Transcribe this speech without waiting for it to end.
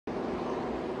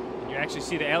You actually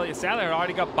see the Elliott Sadler had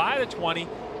already got by the 20,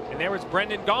 and there was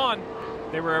Brendan Gaughan.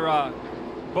 They were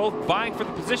both vying for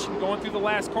the position going through the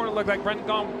last corner. It looked like Brendan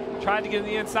Gaughan tried to get in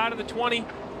the inside of the 20,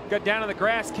 got down on the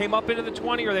grass, came up into the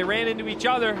 20, or they ran into each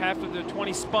other. After the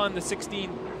 20 spun, the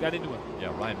 16 got into him.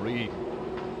 Yeah, Ryan Reed,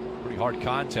 pretty hard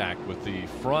contact with the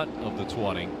front of the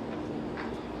 20. You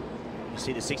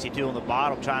see the 62 on the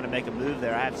bottom trying to make a move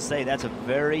there. I have to say, that's a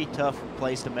very tough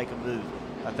place to make a move.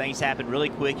 Things happen really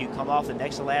quick. You come off the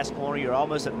next to last corner, you're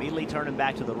almost immediately turning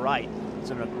back to the right. It's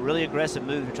a really aggressive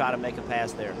move to try to make a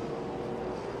pass there.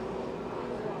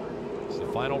 It's the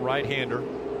final right-hander.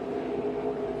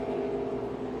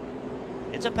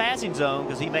 It's a passing zone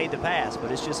because he made the pass,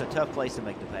 but it's just a tough place to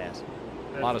make the pass.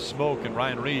 A lot of smoke, and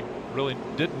Ryan Reed really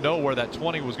didn't know where that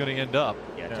 20 was going to end up.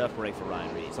 Yeah, tough break for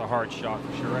Ryan Reed. It's a hard shot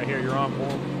for sure. Right here, you're on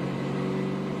more.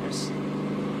 Yes.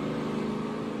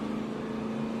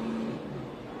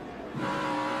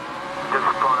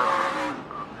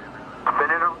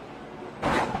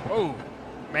 Oh,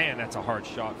 man, that's a hard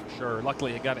shot for sure.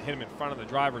 Luckily, it got to hit him in front of the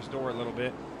driver's door a little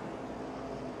bit.